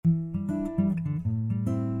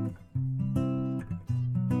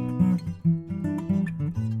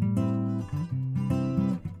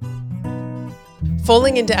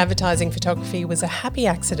Falling into advertising photography was a happy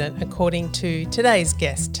accident, according to today's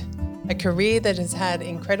guest. A career that has had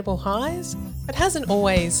incredible highs, but hasn't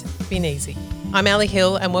always been easy. I'm Ali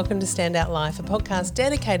Hill and welcome to Standout Life, a podcast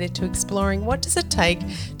dedicated to exploring what does it take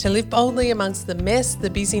to live boldly amongst the mess,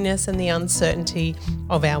 the busyness and the uncertainty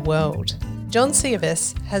of our world. John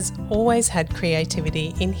Tsiavis has always had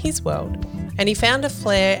creativity in his world, and he found a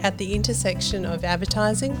flair at the intersection of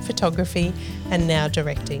advertising, photography and now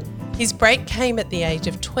directing. His break came at the age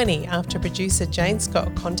of 20 after producer Jane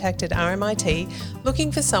Scott contacted RMIT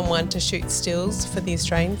looking for someone to shoot stills for the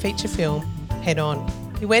Australian feature film Head On.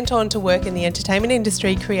 He went on to work in the entertainment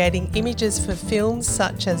industry creating images for films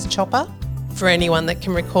such as Chopper. For anyone that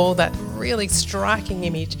can recall that really striking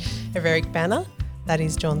image of Eric Bana, that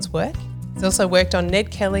is John's work. He's also worked on Ned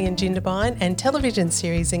Kelly and Jindabyne and television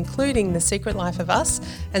series including The Secret Life of Us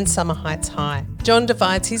and Summer Heights High. John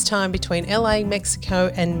divides his time between LA, Mexico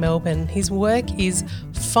and Melbourne. His work is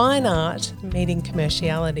fine art meeting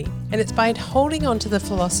commerciality, and it's by holding on to the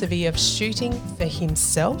philosophy of shooting for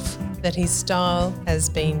himself that his style has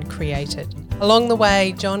been created. Along the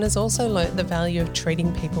way, John has also learnt the value of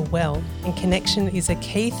treating people well, and connection is a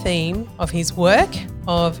key theme of his work,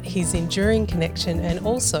 of his enduring connection and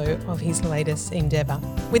also of his latest endeavour.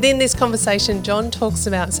 Within this conversation, John talks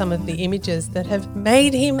about some of the images that have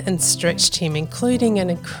made him and stretched him, including an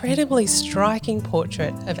incredibly striking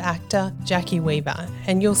portrait of actor Jackie Weaver.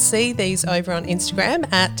 And you'll see these over on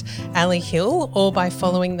Instagram at Ali Hill or by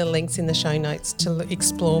following the links in the show notes to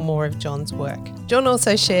explore more of John's work. John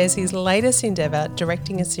also shares his latest endeavour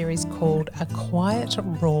directing a series called A Quiet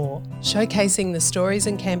Roar, showcasing the stories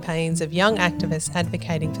and campaigns of young activists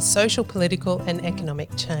advocating for social, political and economic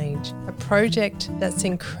change. A project that's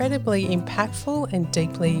incredibly impactful and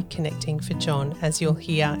deeply connecting for John, as you'll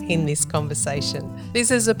hear in this conversation.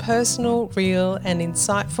 This is a personal, real and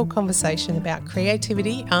insightful conversation about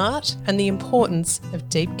creativity, art and the importance of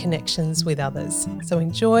deep connections with others. So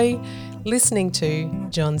enjoy listening to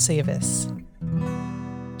John Tsiavis.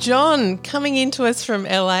 John, coming into us from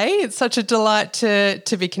LA, it's such a delight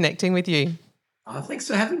to be connecting with you. Oh, thanks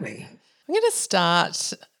for having me. I'm going to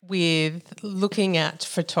start with looking at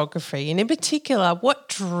photography, and in particular, what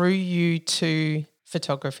drew you to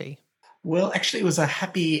photography? Well, actually, it was a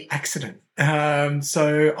happy accident.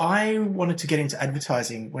 So I wanted to get into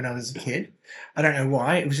advertising when I was a kid. I don't know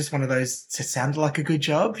why. It was just one of those, it sounded like a good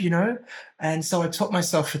job, you know? And so I taught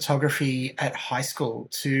myself photography at high school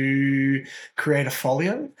to create a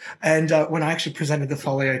folio. And when I actually presented the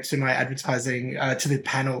folio to my advertising, to the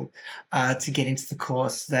panel to get into the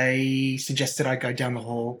course, they suggested I go down the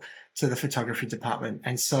hall to the photography department.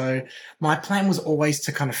 And so my plan was always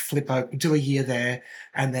to kind of flip over, do a year there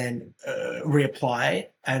and then reapply.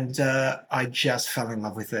 And I just fell in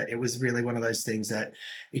love with it. It was really one of those things that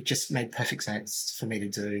it just made perfect sense for me to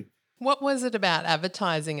do. What was it about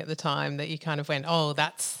advertising at the time that you kind of went, oh,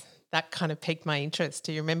 that kind of piqued my interest?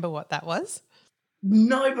 Do you remember what that was?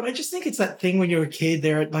 No, but I just think it's that thing when you're a kid,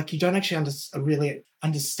 you don't actually really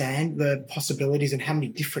understand the possibilities and how many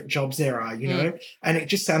different jobs there are, you know? And it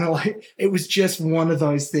just sounded like it was just one of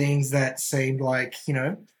those things that seemed like, you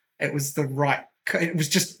know, it was the right, it was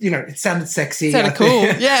just, you know, it sounded sexy. It sounded cool,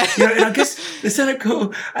 yeah. You know, and I guess it sounded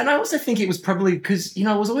cool. And I also think it was probably because, you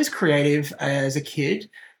know, I was always creative as a kid.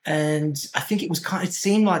 And I think it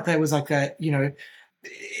seemed like there was like a, you know,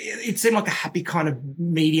 it seemed like a happy kind of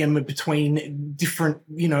medium between different,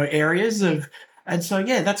 you know, areas and so,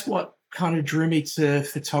 yeah, that's what kind of drew me to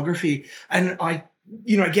photography. And I,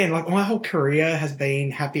 you know, again, like my whole career has been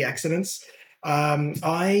happy accidents.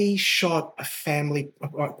 I shot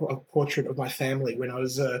a portrait of my family when I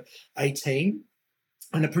was 18,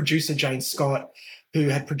 and a producer, Jane Scott, who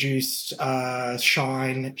had produced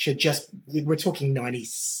Shine. We're talking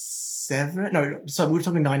 97. No, so we're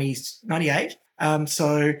talking 98.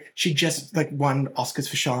 So she just won Oscars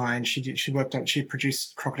for Shine. She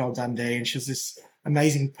produced Crocodile Dundee, and she was this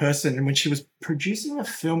amazing person. And when she was producing a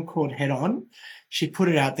film called Head On, she put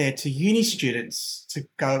it out there to uni students to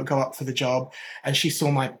go up for the job. And she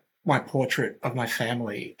saw my portrait of my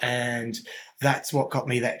family, and that's what got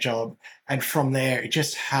me that job. And from there, it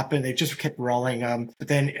just happened. It just kept rolling. But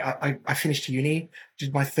then I finished uni,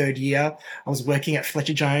 did my third year. I was working at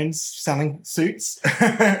Fletcher Jones selling suits,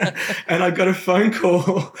 and I got a phone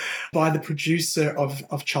call by the producer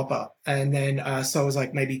of Chopper. And then so I was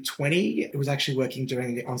like maybe 20. It was actually working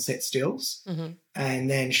doing the on-set stills and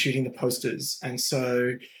then shooting the posters. And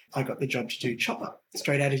so I got the job to do Chopper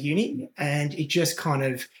straight out of uni, and it just kind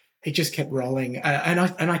of it just kept rolling. And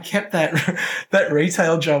I kept that that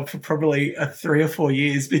retail job for probably 3 or 4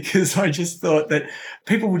 years because I just thought that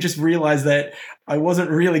people would just realize that I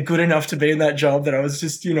wasn't really good enough to be in that job, that I was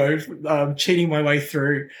just, cheating my way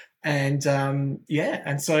through. And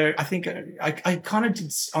and so I think I kind of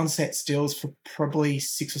did on-set stills for probably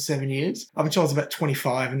 6 or 7 years up until I was about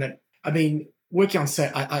 25. And working on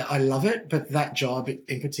set, I love it, but that job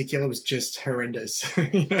in particular was just horrendous.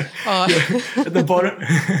 Oh. You're at the bottom.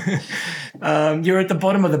 You're at the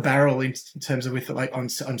bottom of the barrel in terms of with like on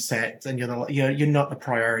set, and you're not the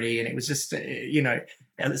priority. And it was just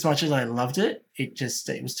as much as I loved it,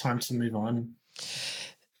 it was time to move on.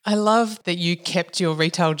 I love that you kept your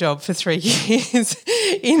retail job for 3 years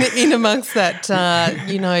in amongst that,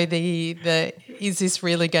 the is this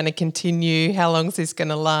really going to continue? How long is this going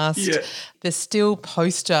to last? Yeah. The still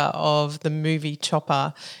poster of the movie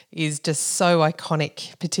Chopper is just so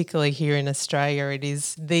iconic, particularly here in Australia. It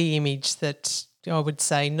is the image that I would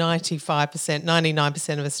say 95%,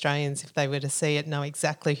 99% of Australians, if they were to see it, know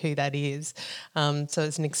exactly who that is. So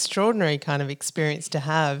it's an extraordinary kind of experience to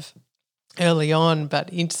have early on, but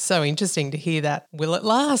it's so interesting to hear that will it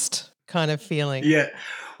last kind of feeling. Yeah.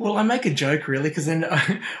 Well, I make a joke really because then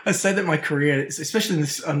I say that my career, especially in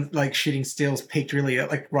this shooting stills, peaked really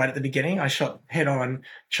right at the beginning. I shot Head On,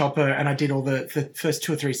 Chopper, and I did all the first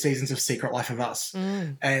 2 or 3 seasons of Secret Life of Us.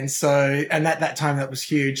 And so, and that time that was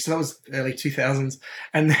huge. So that was early 2000s.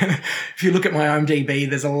 And then if you look at my IMDb,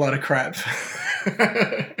 there's a lot of crap.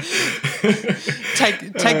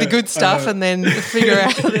 Take the good stuff and then figure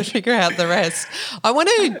out the rest. I want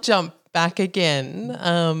to jump back again,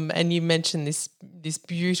 and you mentioned this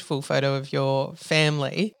beautiful photo of your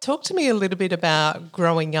family. Talk to me a little bit about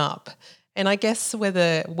growing up, and I guess where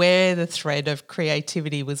the thread of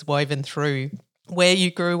creativity was woven through where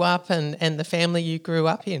you grew up and the family you grew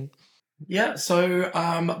up in. Yeah, so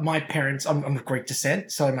my parents, I'm of Greek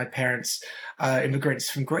descent, so my parents immigrants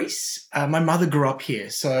from Greece. My mother grew up here,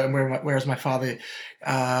 so whereas my father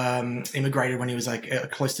immigrated when he was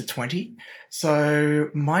close to 20. So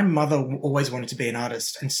my mother always wanted to be an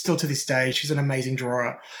artist, and still to this day, she's an amazing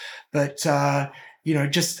drawer. But she's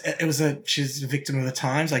a victim of the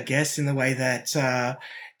times, I guess, in the way that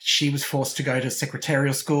she was forced to go to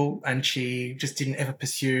secretarial school, and she just didn't ever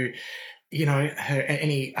pursue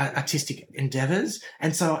any artistic endeavors.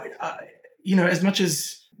 And so, as much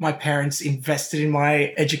as my parents invested in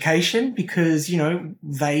my education because,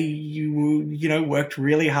 they, worked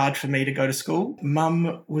really hard for me to go to school,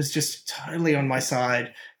 Mum was just totally on my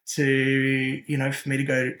side to, for me to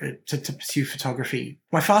go to pursue photography.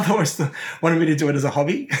 My father always wanted me to do it as a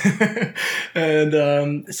hobby. And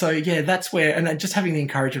that's where, and just having the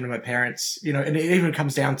encouragement of my parents, and it even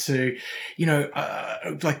comes down to,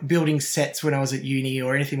 building sets when I was at uni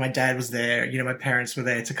or anything. My dad was there, my parents were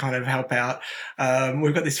there to kind of help out.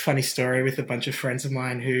 We've got this funny story with a bunch of friends of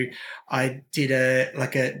mine who I did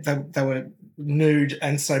they were nude,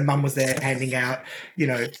 and so Mum was there handing out,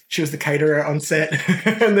 she was the caterer on set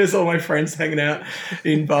and there's all my friends hanging out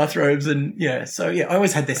in bathrobes, and I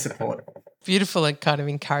always had their support. Beautiful and kind of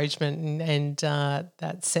encouragement and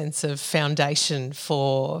that sense of foundation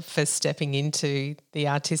for stepping into the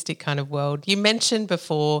artistic kind of world. You mentioned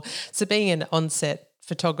before, so being an on-set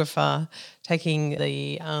photographer, taking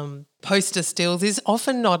the poster stills is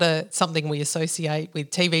often not something we associate with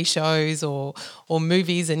TV shows or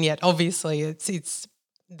movies, and yet obviously it's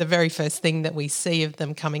the very first thing that we see of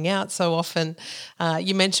them coming out so often.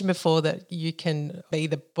 You mentioned before that you can be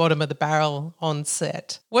the bottom of the barrel on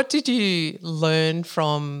set. What did you learn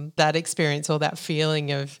from that experience or that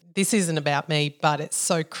feeling of this isn't about me, but it's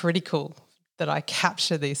so critical that I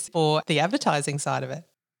capture this for the advertising side of it?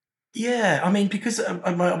 Yeah, because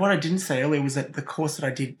what I didn't say earlier was that the course that I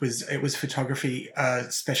did was photography,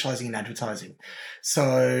 specializing in advertising.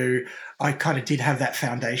 So I kind of did have that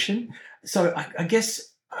foundation. So I guess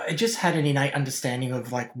I just had an innate understanding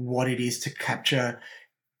of what it is to capture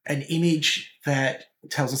an image that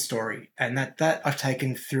tells a story, and that I've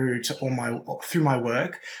taken through my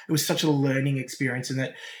work. It was such a learning experience,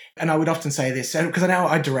 and I would often say this because now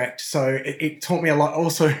I direct, so it taught me a lot.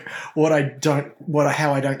 Also,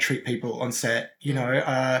 how I don't treat people on set.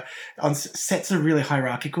 On sets are really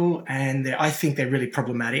hierarchical, and I think they're really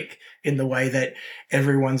problematic in the way that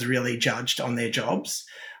everyone's really judged on their jobs.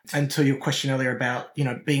 And to your question earlier about,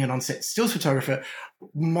 being an on-set stills photographer,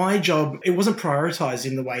 my job, it wasn't prioritized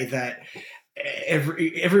in the way that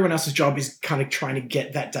everyone else's job is kind of trying to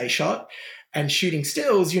get that day shot. And shooting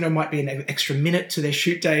stills, might be an extra minute to their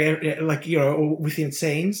shoot day, or within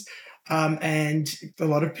scenes. And a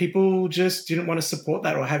lot of people just didn't want to support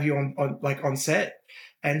that or have you on set.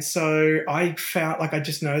 And so I found like I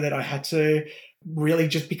just know that I had to really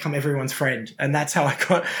just become everyone's friend. And that's how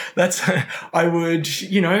I would,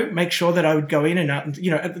 make sure that I would go in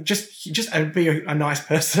and, just be a nice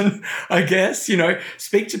person, I guess,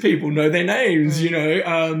 speak to people, know their names,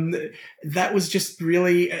 that was just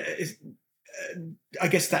really, I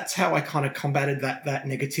guess that's how I kind of combated that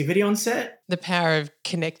negativity on set. The power of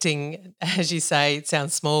connecting, as you say, it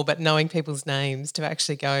sounds small, but knowing people's names to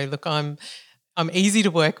actually go, look, I'm easy to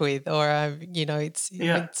work with, or it's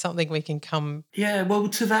something we can come. Yeah, well,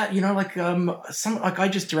 to that, I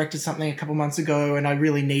just directed something a couple months ago, and I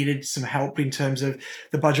really needed some help in terms of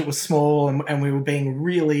the budget was small, and we were being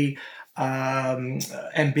really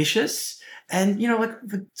ambitious. And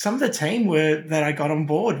some of the team that I got on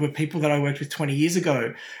board were people that I worked with 20 years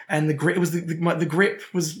ago, and the grip was the grip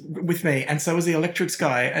was with me, and so was the electrics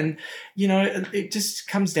guy. And it just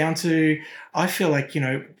comes down to, I feel like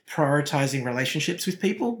prioritizing relationships with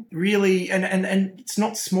people really, and it's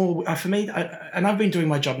not small for me. And I've been doing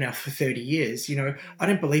my job now for 30 years. I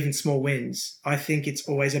don't believe in small wins. I think it's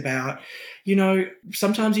always about,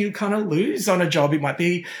 sometimes you kind of lose on a job. It might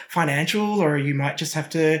be financial, or you might just have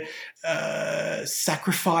to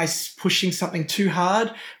sacrifice pushing something too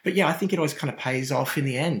hard. But yeah, I think it always kind of pays off in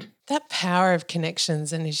the end. That power of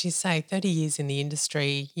connections, and as you say, 30 years in the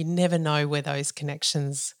industry, you never know where those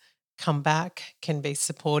connections come back, can be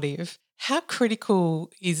supportive. How critical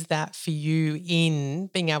is that for you in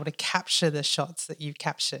being able to capture the shots that you've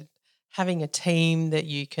captured? Having a team that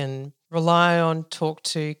you can rely on, talk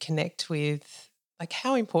to, connect with, like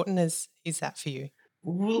how important is that for you?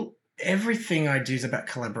 Well, everything I do is about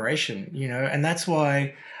collaboration, and that's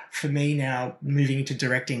why for me now moving into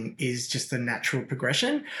directing is just a natural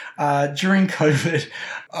progression. During COVID,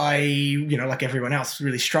 I, like everyone else,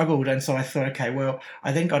 really struggled. And so I thought, okay, well,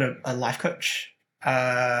 I then got a life coach.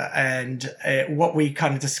 And what we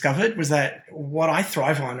kind of discovered was that what I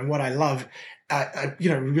thrive on and what I love,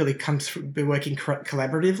 really comes from working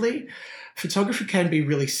collaboratively. Photography can be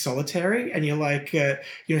really solitary, and you're like,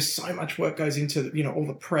 so much work goes into, all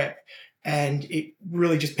the prep, and it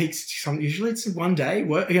really just peaks. Usually it's one day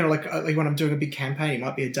work, like when I'm doing a big campaign, it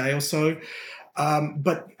might be a day or so.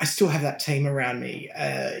 But I still have that team around me,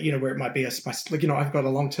 where it might be I've got a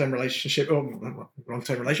long-term relationship, or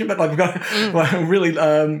long-term relation, but I've got really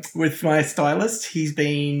with my stylist. He's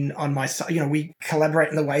been on my side. We collaborate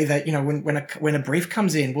in the way that when a brief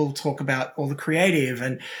comes in, we'll talk about all the creative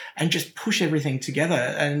and just push everything together.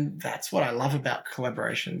 And that's what I love about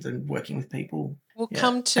collaborations and working with people. We'll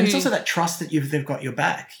come to, and it's also that trust that they've got your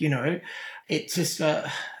back. It's just.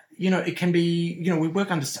 It can be, we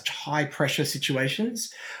work under such high pressure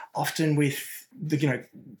situations, often with the,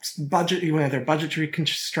 budget, there are budgetary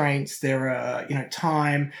constraints, there are,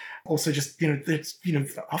 time, also just,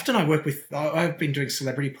 often I've been doing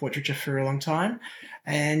celebrity portraiture for a long time.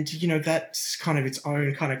 And, that's kind of its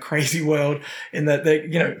own kind of crazy world in that,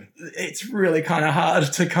 it's really kind of hard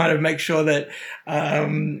to kind of make sure that,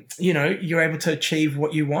 you're able to achieve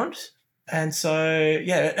what you want. And so,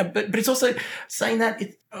 yeah, but it's also saying that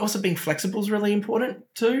it's also being flexible is really important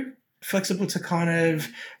too. Flexible to kind of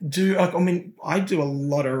do, I do a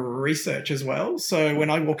lot of research as well. So when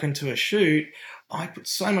I walk into a shoot, I put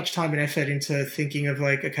so much time and effort into thinking of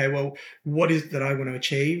like, okay, well, what is it that I want to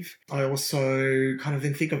achieve? I also kind of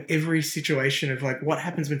then think of every situation of like, what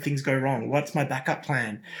happens when things go wrong? What's my backup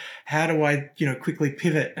plan? How do I, quickly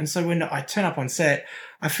pivot? And so when I turn up on set,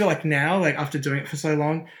 I feel like now, like after doing it for so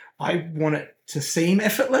long, I want it to seem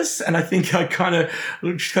effortless. And I think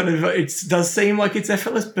it does seem like it's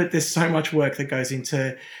effortless, but there's so much work that goes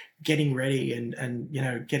into getting ready and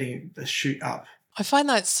getting the shoot up. I find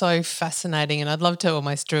that so fascinating, and I'd love to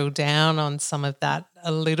almost drill down on some of that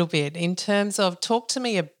a little bit in terms of, talk to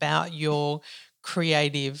me about your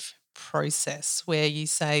creative process where you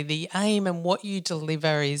say the aim and what you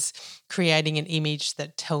deliver is creating an image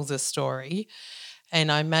that tells a story. And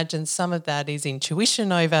I imagine some of that is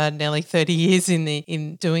intuition over nearly 30 years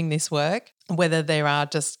in doing this work, whether there are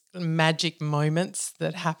just magic moments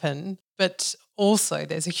that happen, but also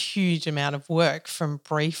there's a huge amount of work from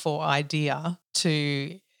brief or idea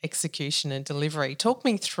to execution and delivery. Talk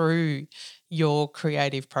me through your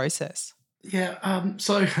creative process. Yeah,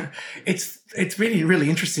 so it's really, really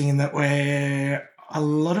interesting in that where a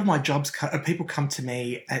lot of my jobs, people come to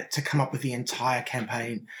me to come up with the entire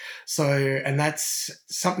campaign. So, and that's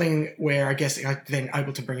something where I guess I then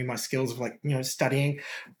able to bring in my skills of like, studying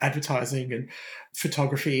advertising and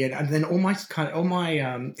photography and then all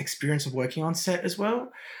my experience of working on set as well.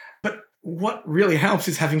 But what really helps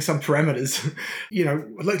is having some parameters.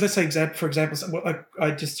 Let's say, for example,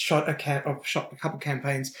 I just shot a couple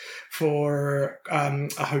campaigns for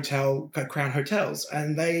a hotel, Crown Hotels,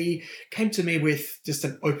 and they came to me with just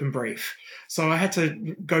an open brief. So I had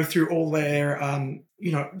to go through all their,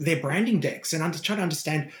 their branding decks and try to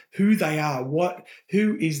understand who they are,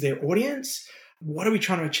 who is their audience, what are we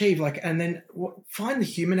trying to achieve, and then find the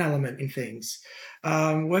human element in things,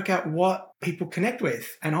 work out what people connect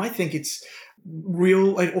with. And I think it's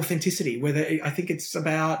real authenticity, I think it's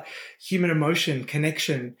about human emotion,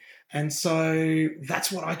 connection. And so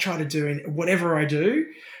that's what I try to do in whatever I do.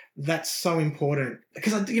 That's so important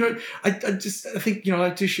because I think I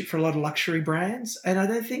do shoot for a lot of luxury brands, and I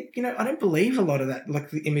don't think I don't believe a lot of that, like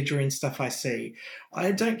the imagery and stuff I see.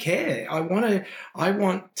 I don't care. I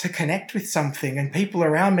want to connect with something and people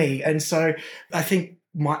around me, and so I think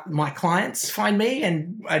my clients find me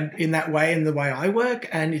and in that way, and the way I work,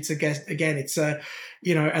 and it's and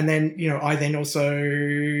then I then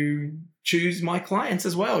also choose my clients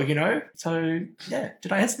as well, So, yeah,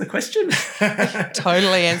 did I answer the question?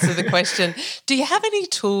 Totally answer the question. Do you have any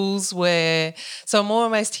tools so I'm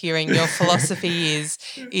almost hearing your philosophy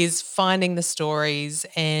is finding the stories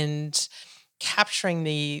and capturing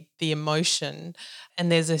the emotion,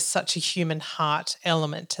 and there's such a human heart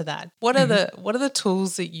element to that. What are the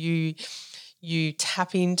tools that you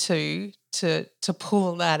tap into to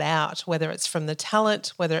pull that out, whether it's from the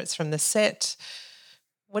talent, whether it's from the set?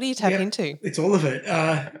 What do you tap into? It's all of it.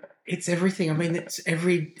 It's everything. I mean, it's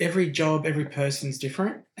every job, every person's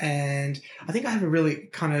different. And I think I have a really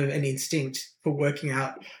kind of an instinct for working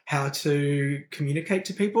out how to communicate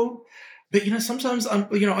to people. But, sometimes I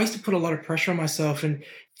used to put a lot of pressure on myself, and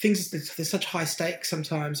there's such high stakes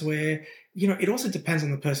sometimes where, it also depends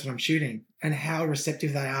on the person I'm shooting and how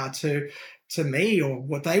receptive they are to me or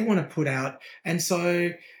what they want to put out. And so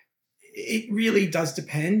it really does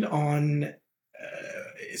depend on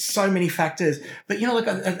so many factors. But,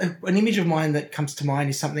 an image of mine that comes to mind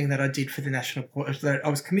is something that I did for the that I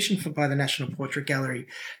was commissioned by the National Portrait Gallery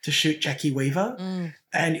to shoot Jackie Weaver.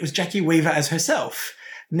 And it was Jackie Weaver as herself.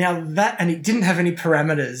 Now and it didn't have any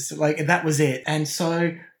parameters, that was it. And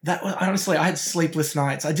so honestly, I had sleepless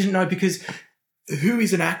nights. I didn't know, because who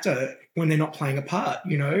is an actor when they're not playing a part,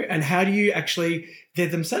 and how do you actually, they're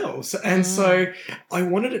themselves. And so I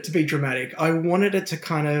wanted it to be dramatic. I wanted it to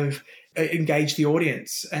kind of engage the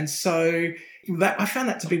audience. And so I found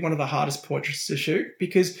that to be one of the hardest portraits to shoot,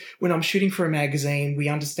 because when I'm shooting for a magazine, we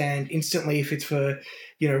understand instantly if it's for,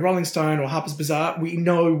 Rolling Stone or Harper's Bazaar, we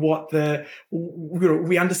know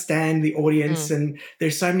we understand the audience, and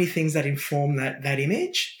there's so many things that inform that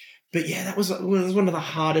image. But yeah, that was one of the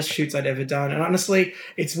hardest shoots I'd ever done. And honestly,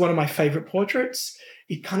 it's one of my favorite portraits.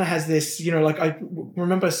 It kind of has this, I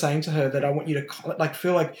remember saying to her that I want you to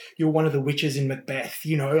feel like you're one of the witches in Macbeth,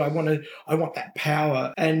 I want that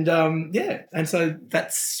power. And and so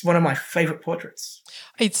that's one of my favorite portraits.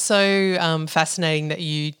 It's so fascinating that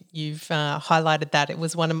you've highlighted that. It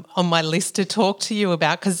was one on my list to talk to you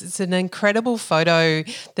about, because it's an incredible photo.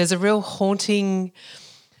 There's a real haunting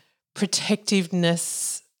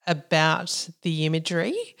protectiveness about the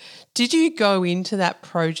imagery. Did you go into that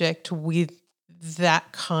project with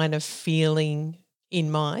that kind of feeling in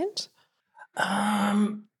mind?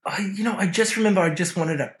 I just remember I just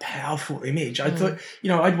wanted a powerful image. I thought,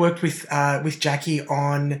 I'd worked with Jackie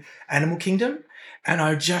on Animal Kingdom, and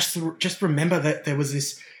I just remember that there was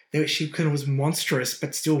this. She kind of was monstrous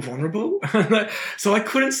but still vulnerable. So I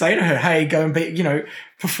couldn't say to her, hey, go and be,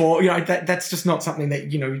 perform. That's just not something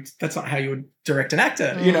that, that's not how you would direct an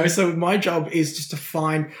actor, So my job is just to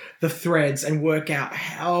find the threads and work out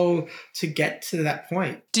how to get to that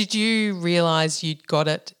point. Did you realise you'd got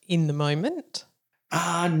it in the moment?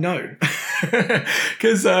 No,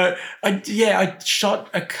 because I shot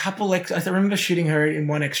a couple. I remember shooting her in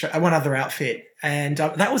one other outfit, and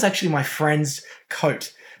that was actually my friend's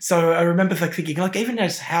coat. So I remember thinking, even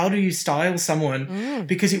as how do you style someone?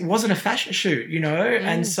 Because it wasn't a fashion shoot,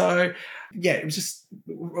 and so it was just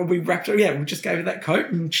we wrapped her. Yeah, we just gave her that coat,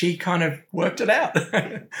 and she kind of worked it out.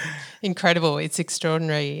 Incredible. It's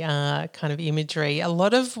extraordinary kind of imagery. A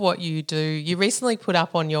lot of what you do, you recently put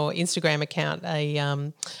up on your Instagram account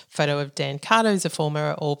a photo of Dan Carter, who's a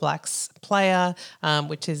former All Blacks player,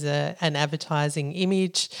 which is an advertising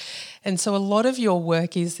image. And so a lot of your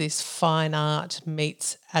work is this fine art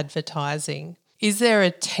meets advertising. Is there a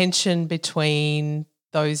tension between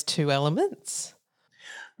those two elements?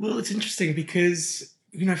 Well, it's interesting because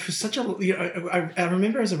for such a, I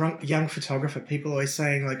remember as a young photographer, people always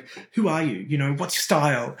saying like, who are you? What's your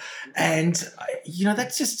style? And,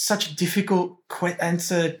 that's just such a difficult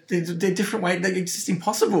answer. There's a different way. It's just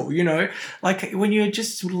impossible, like when you're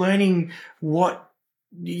just learning like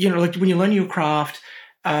when you're learning your craft,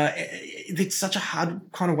 it's such a hard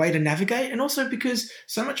kind of way to navigate. And also because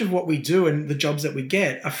so much of what we do and the jobs that we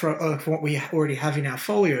get are for what we already have in our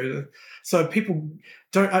folio. So people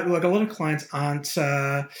don't, like a lot of clients aren't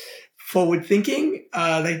forward thinking.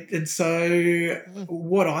 What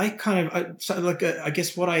I I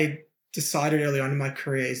guess what I decided early on in my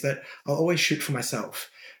career is that I'll always shoot for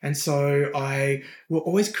myself. And so I will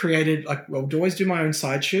always always do my own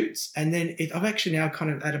side shoots. And then I'm actually now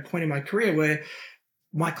kind of at a point in my career where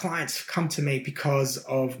my clients come to me because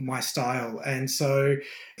of my style. And so,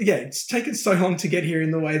 yeah, it's taken so long to get here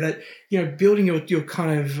in the way that, building your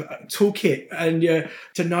kind of toolkit and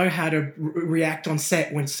to know how to react on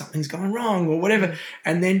set when something's going wrong or whatever.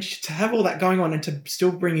 And then to have all that going on and to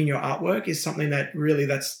still bring in your artwork is something that really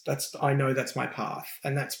I know that's my path.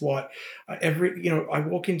 And that's what I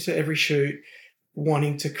walk into every shoot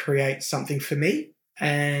wanting to create something for me.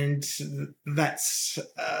 And that's,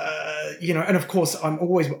 and of course I'm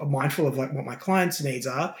always mindful of like what my clients' needs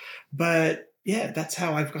are, but yeah, that's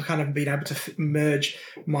how I've kind of been able to merge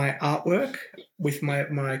my artwork with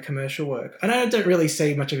my commercial work. And I don't really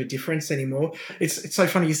see much of a difference anymore. It's so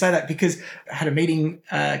funny you say that because I had a meeting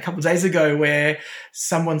a couple of days ago where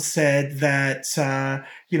someone said that,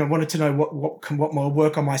 wanted to know what more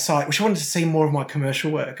work on my site, which wanted to see more of my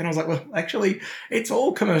commercial work. And I was like, well, actually, it's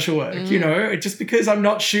all commercial work, just because I'm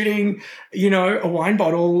not shooting, a wine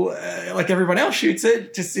bottle like everyone else shoots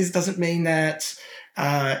it, doesn't mean that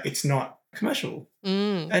it's not commercial.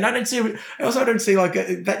 And I don't see like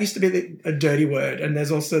that used to be a dirty word. And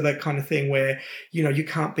there's also that kind of thing where, you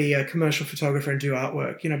can't be a commercial photographer and do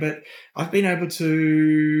artwork, but I've been able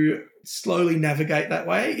to slowly navigate that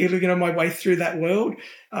way, my way through that world,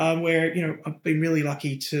 where, I've been really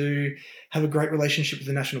lucky to have a great relationship with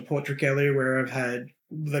the National Portrait Gallery where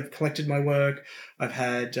they've collected my work. I've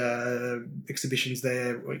had exhibitions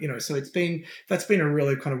there, so that's been a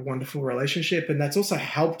really kind of wonderful relationship. And that's also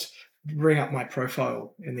helped bring up my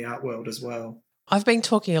profile in the art world as well. I've been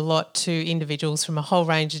talking a lot to individuals from a whole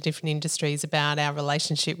range of different industries about our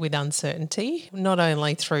relationship with uncertainty, not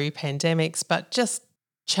only through pandemics, but just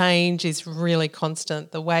change is really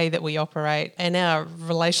constant, the way that we operate, and our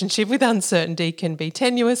relationship with uncertainty can be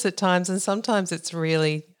tenuous at times, and sometimes it's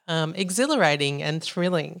really exhilarating and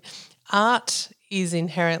thrilling. Art is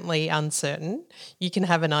inherently uncertain. You can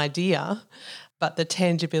have an idea, but the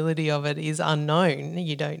tangibility of it is unknown.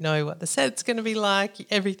 You don't know what the set's going to be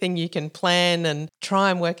like, everything you can plan and try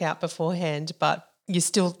and work out beforehand, but you're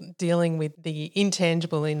still dealing with the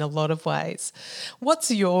intangible in a lot of ways. What's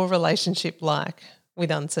your relationship like with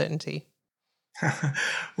uncertainty?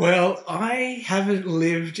 Well, I haven't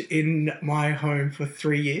lived in my home for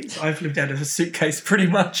 3 years. I've lived out of a suitcase pretty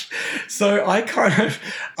much. So I kind of,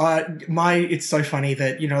 it's so funny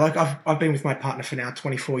that, like I've been with my partner for now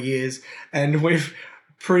 24 years and we've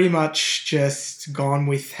pretty much just gone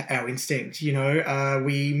with our instinct.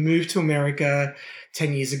 We moved to America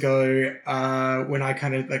 10 years ago when I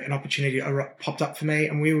kind of like an opportunity popped up for me,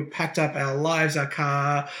 and we packed up our lives, our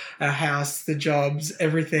car, our house, the jobs,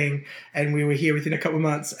 everything, and we were here within a couple of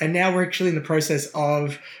months. And now we're actually in the process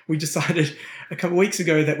we decided a couple of weeks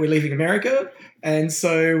ago that we're leaving America, and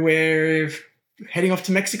so we're heading off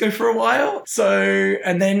to Mexico for a while. So,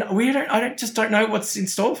 and then I just don't know what's in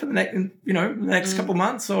store for the next couple of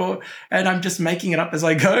months, and I'm just making it up as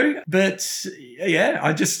I go. But yeah,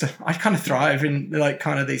 I kind of thrive in like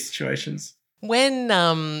kind of these situations.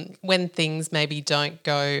 When things maybe don't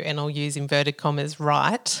go, and I'll use inverted commas,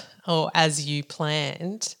 right, or as you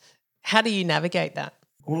planned, how do you navigate that?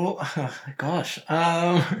 Well, gosh,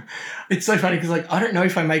 it's so funny because like I don't know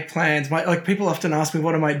if I make plans. People often ask me,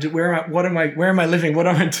 "What am I doing? Where am I living? What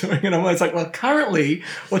am I doing?" And I'm always like, "Well, currently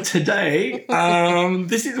or today,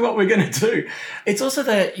 this is what we're going to do." It's also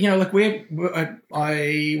that we're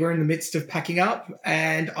in the midst of packing up,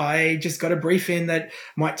 and I just got a brief in that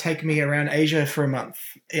might take me around Asia for a month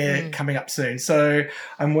coming up soon. So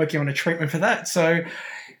I'm working on a treatment for that. So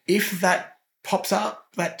if that pops up,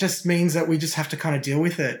 that just means that we just have to kind of deal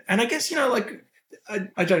with it. And I guess, I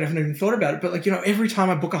haven't even thought about it, but every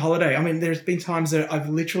time I book a holiday, I mean, there's been times that I've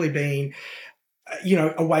literally been,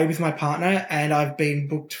 away with my partner and I've been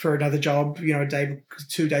booked for another job, a day,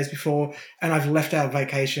 2 days before, and I've left our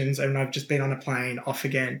vacations and I've just been on a plane off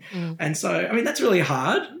again. And so, I mean, that's really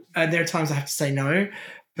hard. And there are times I have to say no,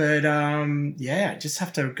 but I just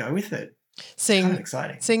have to go with it. kind of Seeing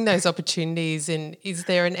exciting. seeing those opportunities, and is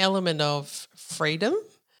there an element of freedom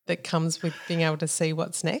that comes with being able to see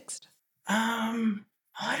what's next?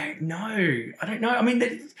 I don't know. I don't know. I mean,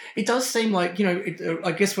 it does seem like,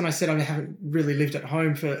 I guess when I said I haven't really lived at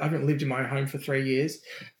home I haven't lived in my home for 3 years.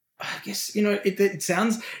 I guess, it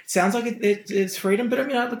sounds like it's freedom, but I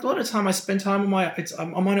mean, a lot of time I spend time I'm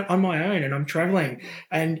on my own, and I'm traveling,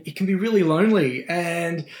 and it can be really lonely,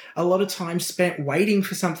 and a lot of time spent waiting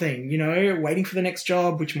for something, waiting for the next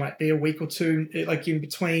job, which might be a week or two, like in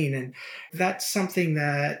between. And that's something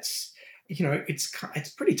that, it's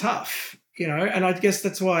pretty tough, and I guess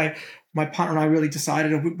that's why my partner and I really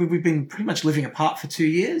decided we've been pretty much living apart for 2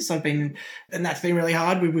 years. And that's been really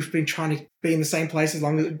hard. We've been trying to be in the same place as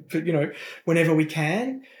long as, whenever we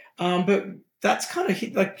can. But that's kind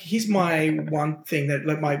of like, he's my one thing that,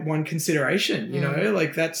 like, my one consideration,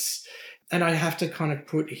 like that's, and I have to kind of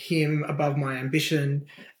put him above my ambition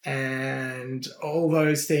and all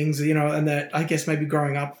those things, and that, I guess, maybe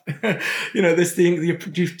growing up, this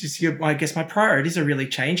thing, I guess my priorities are really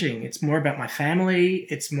changing. It's more about my family.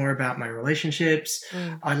 It's more about my relationships.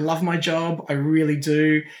 I love my job. I really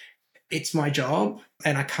do. It's my job,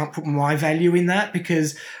 and I can't put my value in that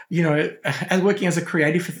because, as working as a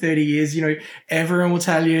creative for 30 years, everyone will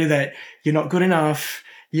tell you that you're not good enough.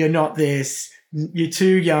 You're not this. You're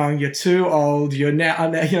too young, you're too old, you're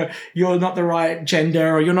not the right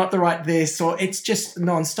gender, or you're not the right this, or it's just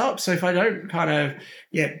nonstop. So if I don't kind of,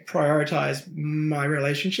 prioritize my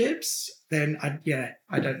relationships, then I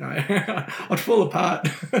don't know. I'd fall apart.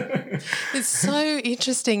 It's so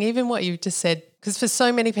interesting, even what you've just said, because for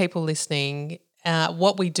so many people listening,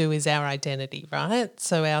 what we do is our identity, right?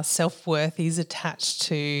 So our self-worth is attached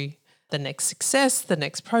to the next success, the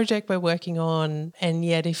next project we're working on. And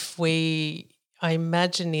yet I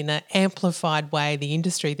imagine in an amplified way, the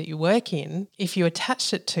industry that you work in, if you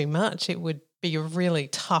attached it too much, it would be a really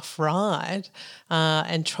tough ride,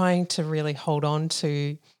 and trying to really hold on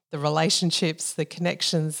to the relationships, the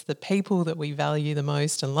connections, the people that we value the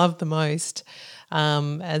most and love the most,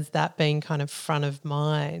 as that being kind of front of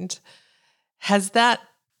mind. Has that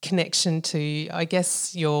connection to, I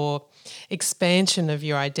guess, your expansion of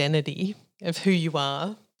your identity, of who you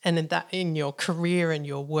are, and in your career and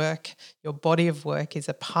your work, your body of work is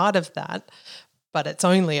a part of that, but it's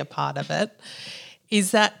only a part of it. Is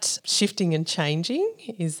that shifting and changing?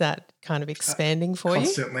 Is that kind of expanding for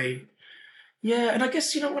constantly? Yeah, and I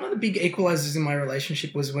guess, one of the big equalizers in my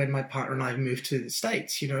relationship was when my partner and I moved to the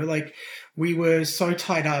States. Like, we were so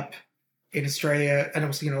tied up in Australia, and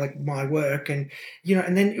also, like, my work, and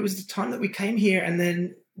and then it was the time that we came here, and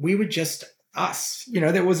then we were just us.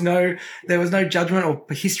 There was no judgment or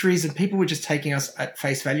histories, and people were just taking us at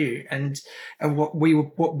face value, and what we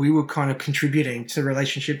were kind of contributing to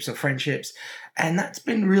relationships or friendships. And that's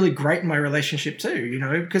been really great in my relationship too,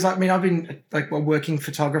 because I've been like a working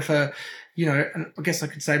photographer, and I guess I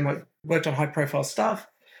could say worked on high profile stuff.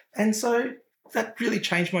 And so that really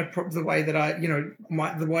changed the way that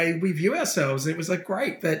the way we view ourselves. It was like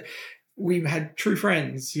great that we had true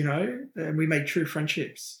friends, and we made true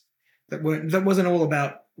friendships that wasn't all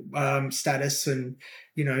about status and,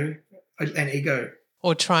 and ego.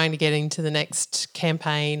 Or trying to get into the next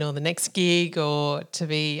campaign or the next gig, or to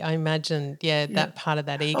be, I imagine, that part of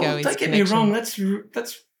that ego is don't get connection. me wrong,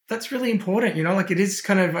 that's really important, like it is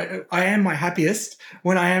kind of, I am my happiest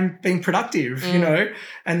when I am being productive,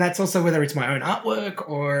 and that's also whether it's my own artwork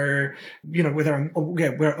or, whether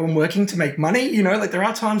I'm working to make money, like there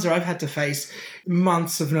are times where I've had to face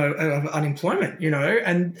months of unemployment,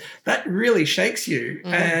 and that really shakes you.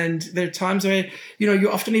 And there are times where,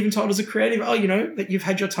 you're often even told as a creative, that you've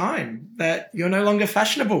had your time, that you're no longer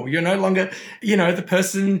fashionable, you're no longer, the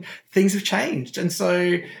person, things have changed. And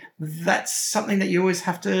so that's something that you always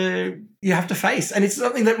have to face. And it's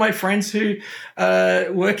something that my friends who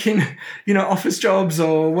work in, office jobs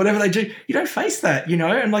or whatever they do, you don't face that,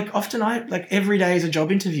 and like often every day is a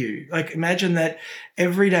job interview. Like imagine that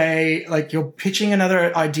every day, like you're pitching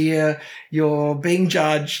another idea, you're being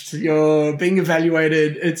judged, you're being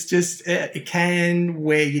evaluated. It's just, it can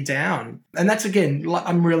wear you down. And that's, again,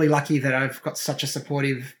 I'm really lucky that I've got such a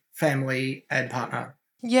supportive family and partner.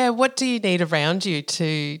 Yeah, what do you need around you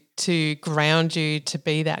to ground you, to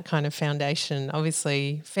be that kind of foundation?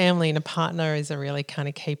 Obviously, family and a partner is a really kind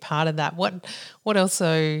of key part of that. What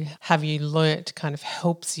also have you learnt kind of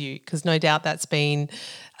helps you? Because no doubt that's been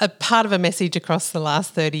a part of a message across the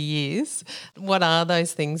last 30 years. What are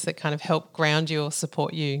those things that kind of help ground you or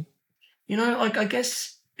support you? I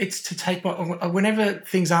guess it's to take whenever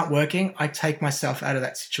things aren't working, I take myself out of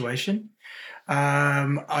that situation.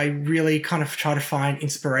 I really kind of try to find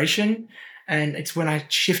inspiration And it's when I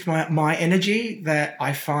shift my energy that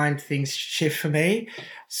I find things shift for me.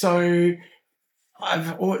 So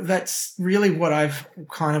that's really what I've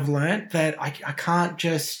kind of learned, that I can't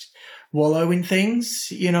just wallow in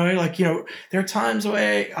things, there are times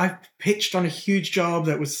where I've pitched on a huge job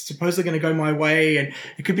that was supposedly going to go my way, and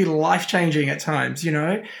it could be life-changing at times,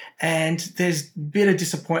 and there's a bit of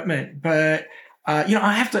disappointment, but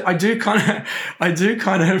I do kind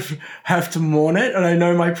of have to mourn it. And I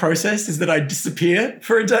know my process is that I disappear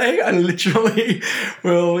for a day. I literally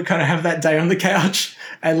will kind of have that day on the couch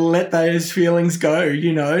and let those feelings go,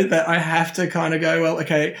 that I have to kind of go, well,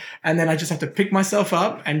 okay. And then I just have to pick myself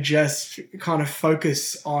up and just kind of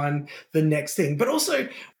focus on the next thing. But also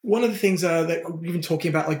one of the things that we've been talking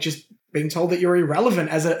about, like just being told that you're irrelevant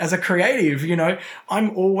as a creative,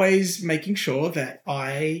 I'm always making sure that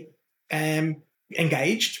I am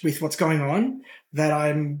engaged with what's going on, that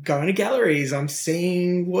I'm going to galleries, I'm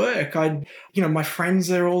seeing work. My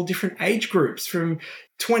friends are all different age groups, from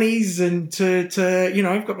 20s and to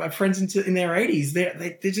I've got my friends in their 80s.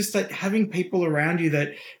 They're just like having people around you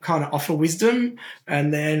that kind of offer wisdom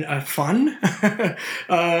and then fun.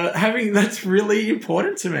 That's really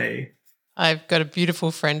important to me. I've got a beautiful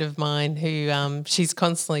friend of mine who she's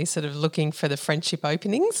constantly sort of looking for the friendship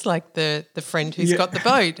openings, like the friend who's got the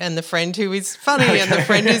boat, and the friend who is funny, and the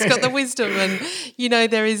friend who's got the wisdom. And,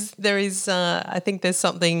 there is I think there's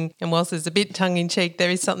something, and whilst there's a bit tongue in cheek, there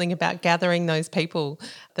is something about gathering those people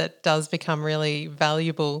that does become really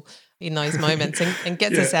valuable in those moments and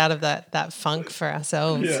gets us out of that funk for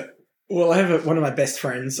ourselves. Yeah. Well, I have one of my best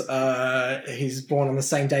friends. He's born on the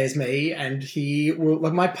same day as me, and he will,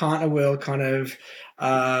 like, my partner will kind of,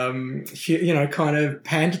 kind of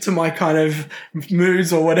pander to my kind of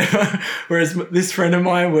moods or whatever, whereas this friend of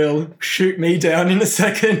mine will shoot me down in a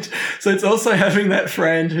second. So it's also having that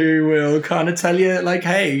friend who will kind of tell you, like,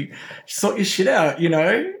 hey, sort your shit out,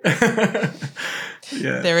 Yeah.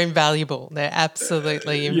 They're invaluable. They're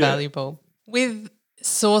absolutely invaluable. With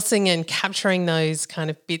sourcing and capturing those kind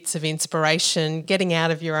of bits of inspiration, getting out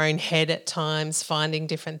of your own head at times, finding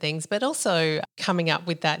different things, but also coming up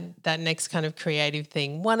with that next kind of creative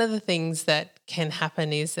thing. One of the things that can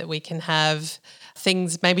happen is that we can have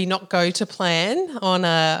things maybe not go to plan on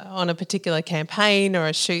a particular campaign or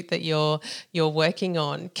a shoot that you're working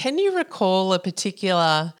on. Can you recall a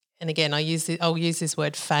particular, and again, I'll use this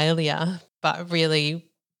word failure, but really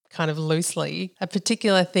kind of loosely, a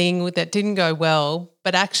particular thing that didn't go well,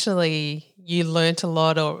 but actually you learnt a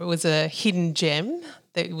lot, or it was a hidden gem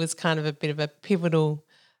that was kind of a bit of a pivotal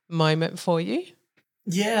moment for you?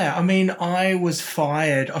 Yeah, I mean, I was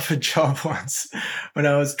fired off a job once when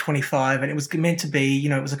I was 25, and it was meant to be,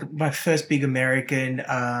 it was like my first big American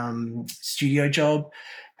studio job.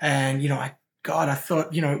 And, I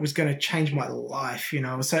thought, it was going to change my life,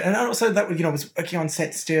 So, and also that, I was working on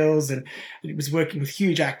set stills, and it was working with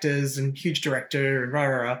huge actors and huge director and rah,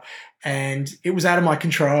 rah, rah. And it was out of my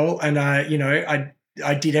control. And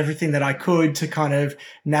I did everything that I could to kind of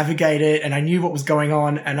navigate it, and I knew what was going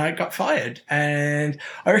on, and I got fired. And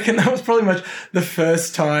I reckon that was probably the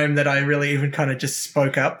first time that I really even kind of just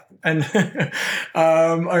spoke up. And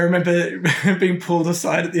I remember being pulled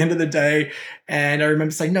aside at the end of the day, and I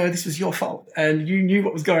remember saying, no, this was your fault, and you knew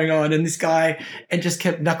what was going on. And this guy, and just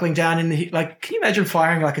kept knuckling down. And can you imagine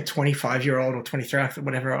firing like a 25-year-old or 23,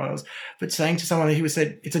 whatever I was, but saying to someone who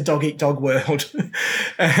said, it's a dog eat dog world.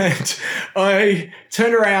 And I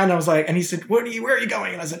turned around, and I was like, and he said, where are you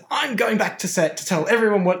going? And I said, I'm going back to set to tell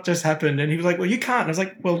everyone what just happened. And he was like, well, you can't. And I was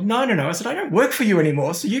like, well, no. I said, I don't work for you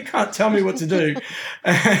anymore, so you can't tell me what to do.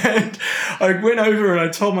 And I went over and I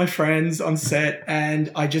told my friends on set,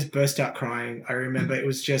 and I just burst out crying. I remember it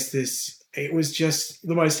was just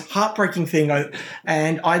the most heartbreaking thing. I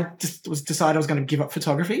decided I was going to give up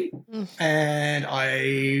photography. And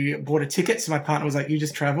I bought a ticket. So my partner was like, you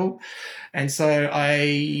just travel. And so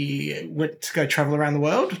I went to go travel around the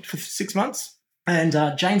world for 6 months. And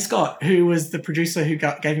Jane Scott, who was the producer who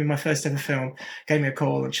gave me my first ever film, gave me a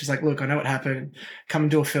call, and she's like, look, I know what happened. Come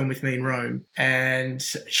and do a film with me in Rome. And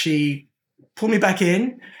she pulled me back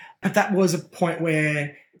in. But that was a point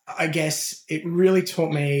where I guess it really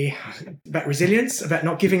taught me about resilience, about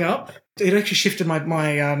not giving up. It actually shifted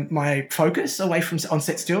my focus away from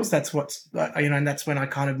on-set stills. That's and that's when I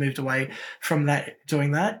kind of moved away from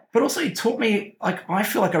doing that. But also it taught me, I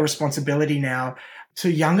feel like a responsibility now to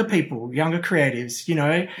younger people, younger creatives,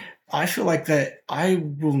 I feel like that I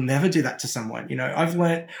will never do that to someone.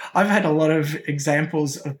 I've had a lot of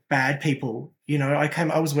examples of bad people.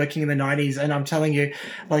 I was working in the 90s, and I'm telling you,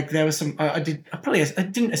 there was some, I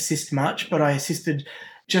didn't assist much, but I assisted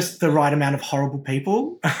just the right amount of horrible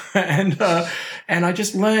people. And I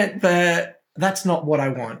just learned that that's not what I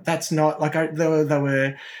want. That's not like they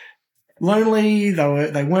were lonely.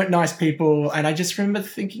 They weren't nice people, and I just remember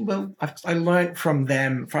thinking, well, I learned from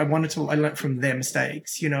them. I learned from their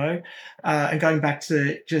mistakes, and going back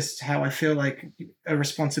to just how I feel like a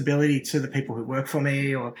responsibility to the people who work for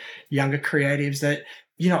me or younger creatives that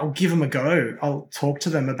I'll give them a go. I'll talk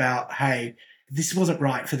to them about, hey, this wasn't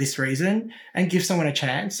right for this reason, and give someone a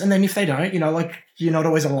chance. And then if they don't, like you're not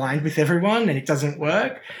always aligned with everyone and it doesn't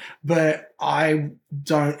work, but I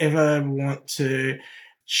don't ever want to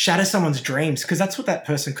shatter someone's dreams, because that's what that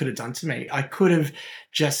person could have done to me. I could have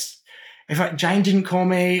just, Jane didn't call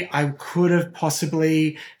me, I could have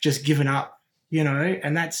possibly just given up,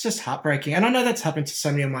 and that's just heartbreaking. And I know that's happened to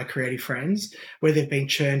so many of my creative friends where they've been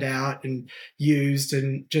churned out and used,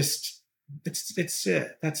 and just, that's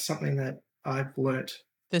something that I've learnt.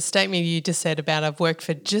 The statement you just said about I've worked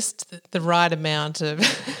for just the right amount of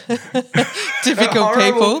difficult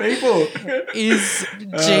people is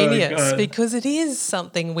genius, because it is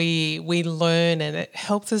something we learn, and it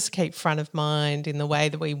helps us keep front of mind in the way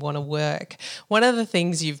that we want to work. One of the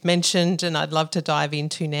things you've mentioned, and I'd love to dive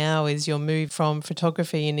into now, is your move from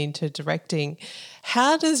photography and into directing.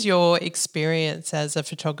 How does your experience as a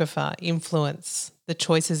photographer influence the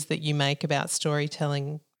choices that you make about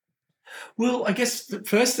storytelling? Well, I guess the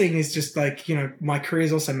first thing is just like, my career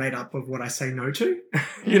is also made up of what I say no to,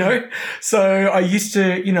 So I used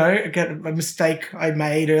to, get a mistake I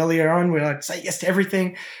made earlier on where I'd say yes to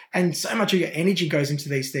everything, and so much of your energy goes into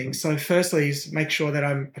these things. So firstly is make sure that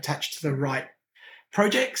I'm attached to the right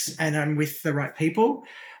projects and I'm with the right people.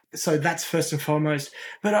 So that's first and foremost.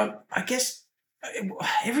 But I guess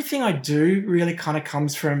everything I do really kind of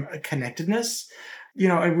comes from a connectedness.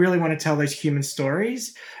 I really want to tell those human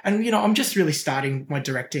stories. And, I'm just really starting my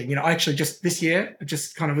directing. I actually just this year, I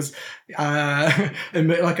just kind of was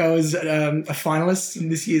like I was a finalist in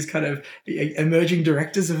this year's kind of Emerging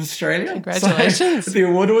Directors of Australia. Congratulations. So the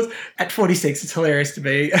award was at 46. It's hilarious to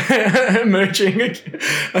be emerging. I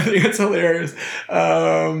think it's hilarious.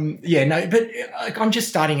 But I'm just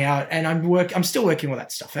starting out, and I'm still working all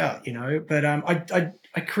that stuff out, but I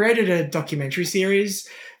created a documentary series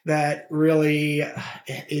that really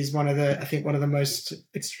is one of the most,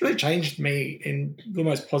 it's really changed me in the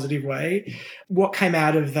most positive way. What came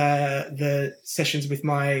out of the sessions with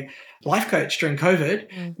my life coach during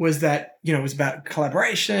COVID was that, it was about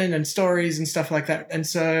collaboration and stories and stuff like that. And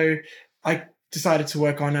so I decided to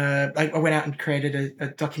work on I went out and created a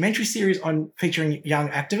documentary series on featuring young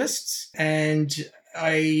activists, and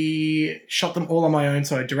I shot them all on my own.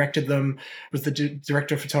 So I directed them, was the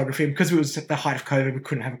director of photography. Because it was at the height of COVID, we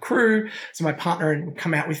couldn't have a crew. So my partner would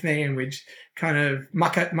come out with me, and we'd kind of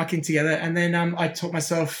muck in together. And then I taught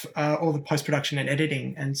myself all the post-production and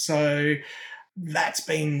editing. And so that's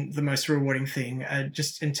been the most rewarding thing,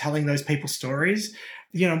 just in telling those people's stories.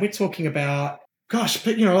 We're talking about, gosh,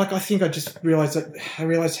 but I think I just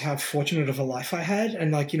realized how fortunate of a life I had,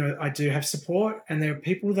 and I do have support, and there are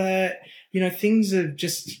people that, things are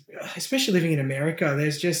just, especially living in America,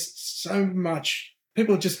 there's just so much,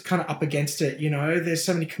 people are just kind of up against it, there's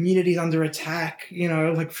so many communities under attack,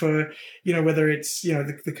 for, whether it's,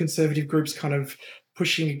 the conservative groups kind of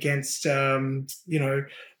pushing against,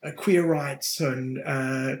 queer rights, and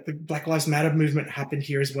the Black Lives Matter movement happened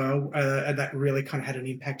here as well, and that really kind of had an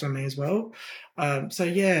impact on me as well.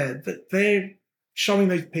 They're showing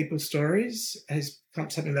those people's stories is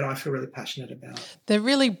something that I feel really passionate about. They're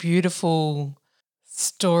really beautiful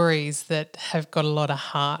stories that have got a lot of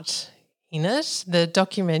heart in it. The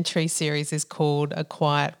documentary series is called A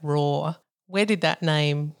Quiet Roar. Where did that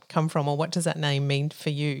name come from, or what does that name mean for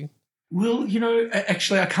you? Well,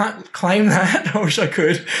 actually, I can't claim that. I wish I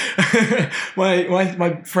could.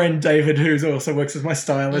 my friend David, who also works as my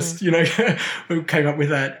stylist, who came up with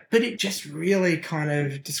that. But it just really kind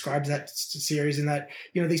of describes that series in that,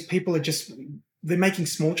 these people are they're making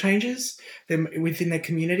small changes within their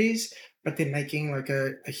communities, but they're making like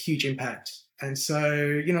a huge impact. And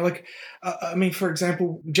so, for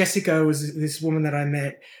example, Jessica was this woman that I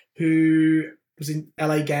met who was in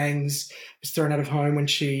LA gangs, was thrown out of home when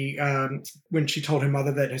she told her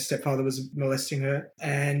mother that her stepfather was molesting her,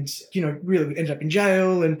 and really ended up in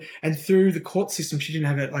jail, and through the court system she didn't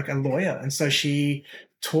have a lawyer, and so she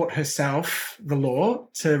taught herself the law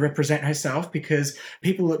to represent herself, because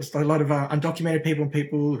a lot of undocumented people and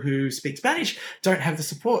people who speak Spanish don't have the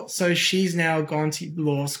support. So she's now gone to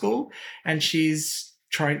law school, and she's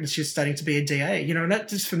studying to be a DA, and that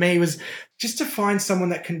just for me was just to find someone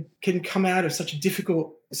that can come out of such a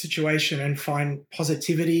difficult situation and find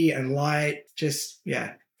positivity and light.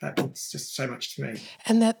 That means just so much to me.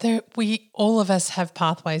 And that we all of us have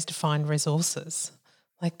pathways to find resources.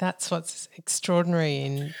 Like that's what's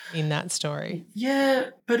extraordinary in that story.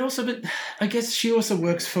 Yeah, but I guess she also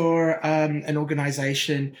works for an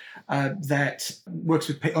organization that works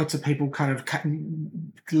with lots of people kind of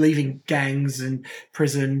leaving gangs and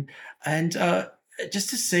prison, and just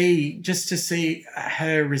to see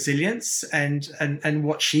her resilience and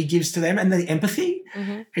what she gives to them, and the empathy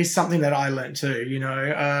is something that I learned too.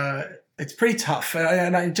 It's pretty tough,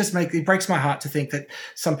 and it breaks my heart to think that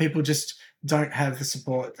some people just don't have the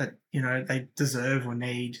support that they deserve or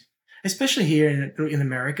need. Especially here in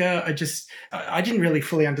America, I didn't really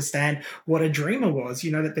fully understand what a dreamer was.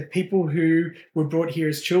 That the people who were brought here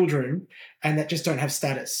as children and that just don't have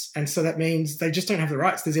status, and so that means they just don't have the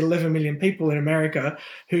rights. There's 11 million people in America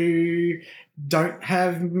who don't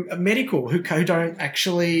have medical, who don't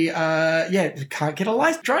actually, can't get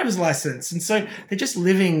a driver's license, and so they're just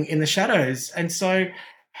living in the shadows. And so,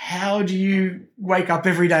 how do you wake up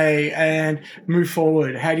every day and move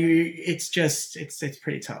forward? It's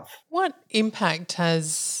pretty tough. What impact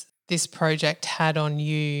has this project had on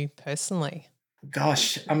you personally?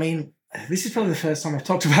 Gosh, I mean, this is probably the first time I've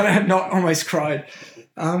talked about it and not almost cried.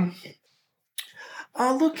 Oh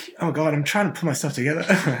God, I'm trying to pull myself together.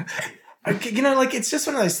 It's just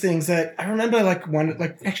one of those things that I remember.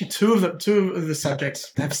 Actually, two of the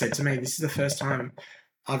subjects have said to me, "This is the first time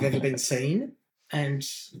I've ever been seen," and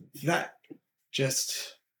that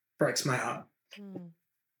just breaks my heart.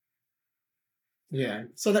 Yeah,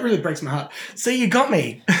 so that really breaks my heart. See, you got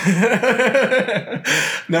me. I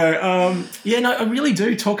really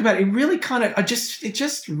do talk about it. It really kind of, I just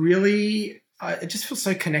feel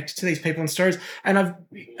so connected to these people and stories. And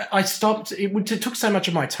I stopped. It took so much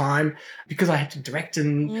of my time because I had to direct,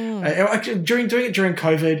 and doing it during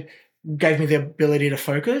COVID gave me the ability to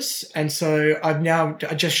focus. And so I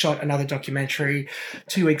just shot another documentary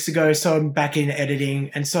 2 weeks ago. So I'm back in editing.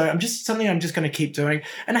 And so I'm just going to keep doing.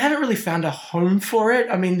 And I haven't really found a home for it.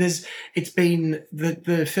 I mean,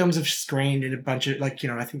 the films have screened in a bunch of I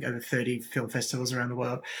think over 30 film festivals around the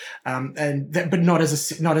world. But not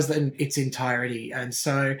in its entirety. And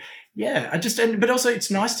so, yeah, but also it's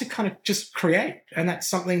nice to kind of just create. And that's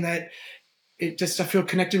something that I feel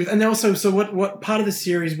connected with. And then also, so what part of the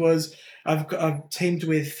series was, I've teamed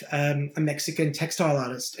with a Mexican textile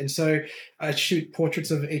artist. And so I shoot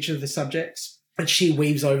portraits of each of the subjects and she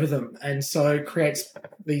weaves over them. And so creates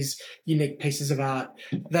these unique pieces of art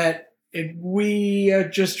that we are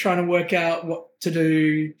just trying to work out what to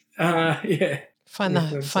do. Find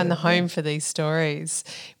the home for these stories,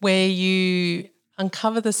 where you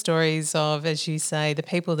uncover the stories of, as you say, the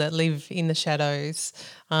people that live in the shadows,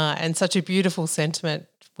 and such a beautiful sentiment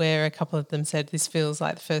where a couple of them said, "This feels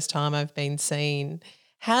like the first time I've been seen."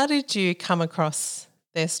 How did you come across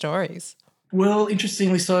their stories? Well,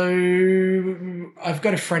 interestingly, so I've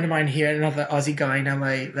got a friend of mine here, another Aussie guy in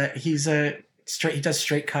LA, that he does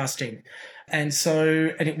street casting. And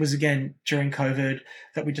it was again during COVID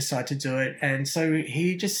that we decided to do it. And so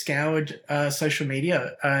he just scoured social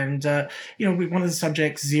media, and one of the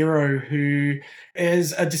subjects, Zero, who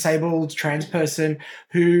is a disabled trans person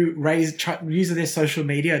who uses their social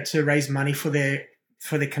media to raise money for their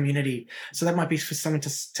community. So that might be for someone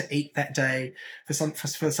to eat that day, for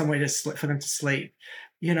somewhere for them to sleep.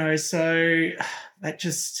 So that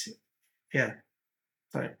just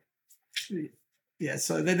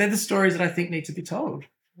so they're the stories that I think need to be told.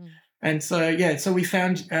 And so we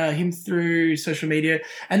found him through social media,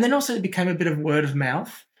 and then also it became a bit of word of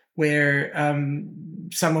mouth where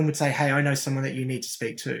someone would say, "Hey, I know someone that you need to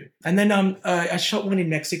speak to." And then I shot one in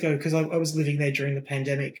Mexico because I was living there during the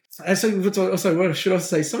pandemic. And so what should I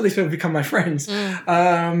say? Some of these people become my friends.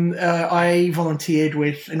 I volunteered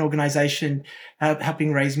with an organisation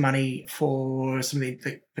helping raise money for some of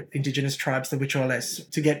the Indigenous tribes, the Huicholes,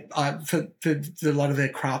 to get for a lot of their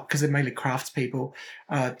craft, because they're mainly crafts people,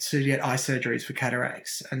 to get eye surgeries for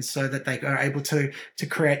cataracts, and so that they are able to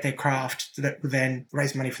create their craft that would then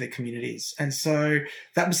raise money for their communities. And so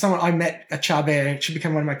that was someone I met at Chabe. She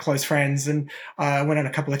became one of my close friends, and I went on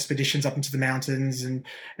a couple expeditions up into the mountains, and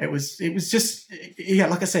it was just,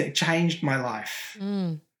 like I said, it changed my life.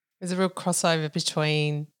 There's a real crossover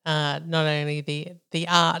between not only the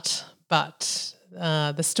art, but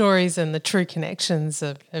the stories and the true connections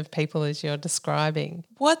of people as you're describing.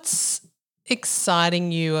 What's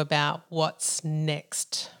exciting you about what's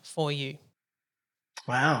next for you?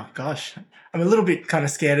 Wow, gosh, I'm a little bit kind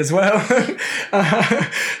of scared as well.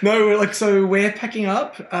 So we're packing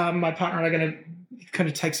up. My partner and I are going to kind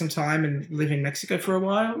of take some time and live in Mexico for a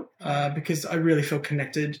while, because I really feel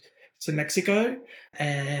connected to Mexico,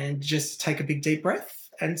 and just take a big deep breath,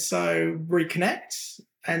 and so reconnect.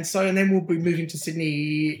 And then we'll be moving to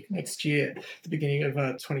Sydney next year, the beginning of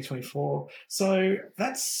 2024. So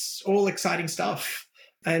that's all exciting stuff.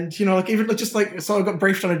 And, so I got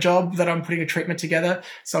briefed on a job that I'm putting a treatment together.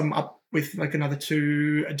 So I'm up with like another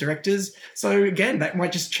 2 directors. So again, that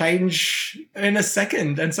might just change in a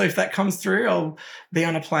second. And so if that comes through, I'll be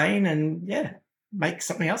on a plane and make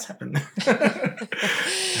something else happen.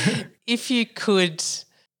 If you could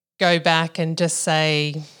go back and just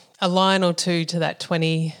say a line or two to that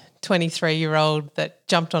 23-year-old that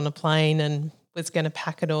jumped on a plane and was going to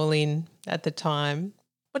pack it all in at the time,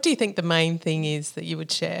 what do you think the main thing is that you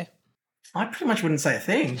would share? I pretty much wouldn't say a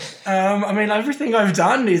thing. Everything I've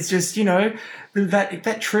done is just,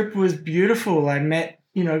 that trip was beautiful. I met,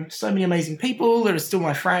 so many amazing people that are still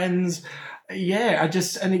my friends. Yeah, it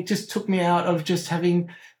just took me out of just having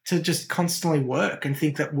to just constantly work and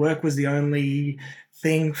think that work was the only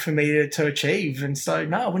thing for me to achieve. And so,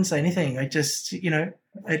 no, I wouldn't say anything. I just,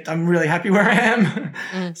 I'm really happy where I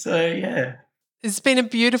am. So, yeah. It's been a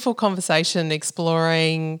beautiful conversation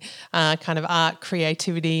exploring kind of art,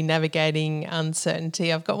 creativity, navigating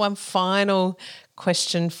uncertainty. I've got one final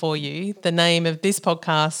question for you. The name of this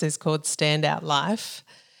podcast is called Standout Life.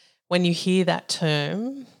 When you hear that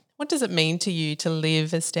term, what does it mean to you to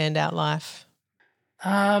live a standout life?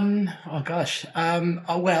 I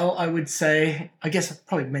would say, I guess I've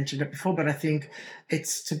probably mentioned it before, but I think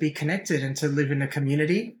it's to be connected and to live in a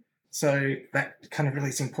community. So that kind of really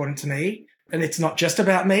is important to me. And it's not just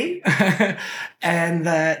about me. And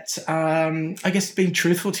that, I guess being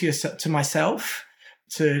truthful to myself,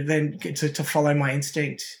 to then get to follow my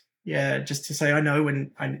instinct. Yeah. Just to say, I know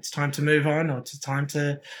when it's time to move on or it's time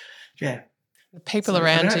to, The people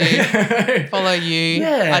around you follow you.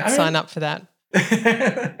 I'd sign up for that.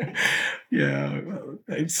 Well,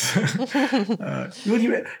 thanks. I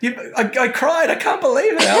cried. I can't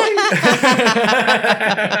believe it, Ali.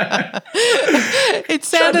 It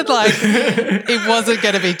sounded like it wasn't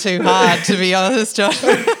going to be too hard, to be honest, John.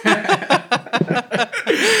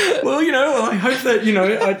 I hope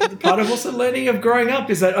that, part of also learning of growing up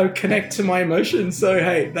is that I connect to my emotions. So,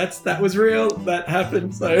 hey, that was real. That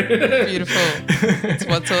happened. So beautiful. It's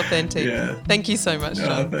what's authentic. Yeah. Thank you so much,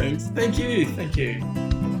 John. Thanks. Thank you.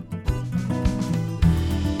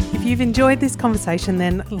 If you've enjoyed this conversation,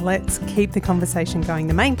 then let's keep the conversation going.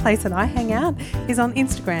 The main place that I hang out is on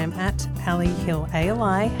Instagram at Ali Hill,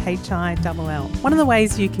 ALIHILL. One of the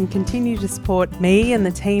ways you can continue to support me and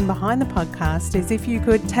the team behind the podcast is if you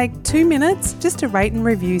could take 2 minutes just to rate and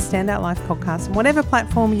review Standout Life Podcast on whatever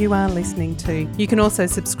platform you are listening to. You can also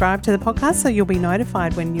subscribe to the podcast so you'll be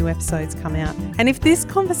notified when new episodes come out. And if this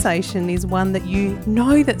conversation is one that you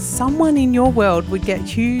know that someone in your world would get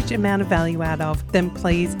huge amount of value out of, then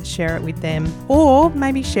please share it with them, or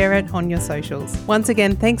maybe share it on your socials. Once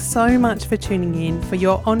again, thanks so much for tuning in, for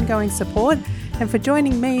your ongoing support, and for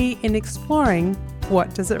joining me in exploring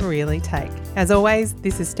what does it really take. As always,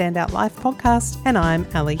 this is Standout Life Podcast, and I'm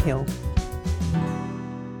Ali Hill.